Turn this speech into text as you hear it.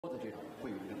的这种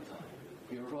惠民政策，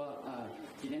比如说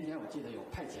几年前我记得有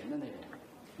派钱的那种，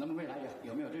那么未来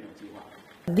有没有这种计划？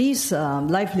 These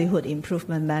livelihood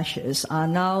improvement measures are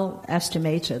now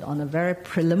estimated on a very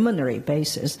preliminary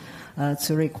basis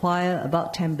to require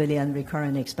about 10 billion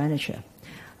recurrent expenditure.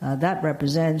 That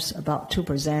represents about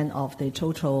 2% of the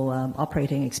total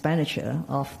operating expenditure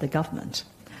of the government.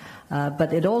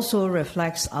 But it also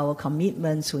reflects our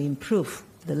commitment to improve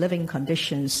the living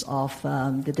conditions of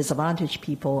the disadvantaged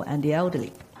people and the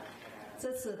elderly.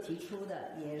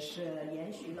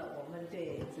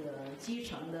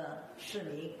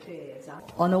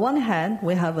 On the one hand,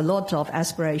 we have a lot of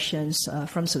aspirations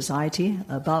from society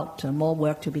about more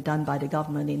work to be done by the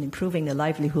government in improving the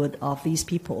livelihood of these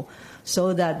people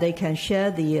so that they can share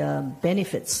the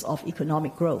benefits of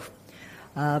economic growth.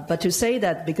 But to say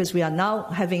that because we are now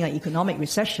having an economic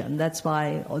recession, that's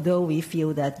why, although we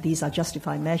feel that these are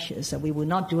justified measures, that we will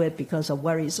not do it because of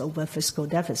worries over fiscal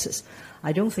deficits,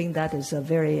 I don't think that is a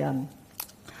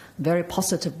very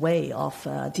positive way of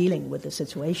dealing with the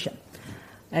situation.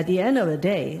 At the end of the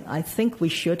day, I think we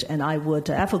should, and I would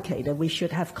advocate that we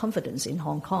should have confidence in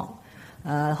Hong Kong.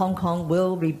 Hong Kong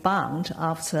will rebound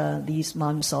after these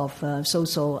months of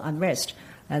social unrest.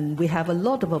 And we have a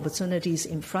lot of opportunities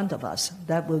in front of us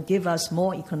that will give us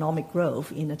more economic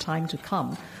growth in the time to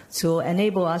come to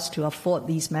enable us to afford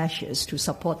these measures to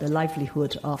support the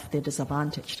livelihood of the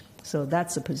disadvantaged. So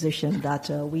that's the position that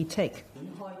we take.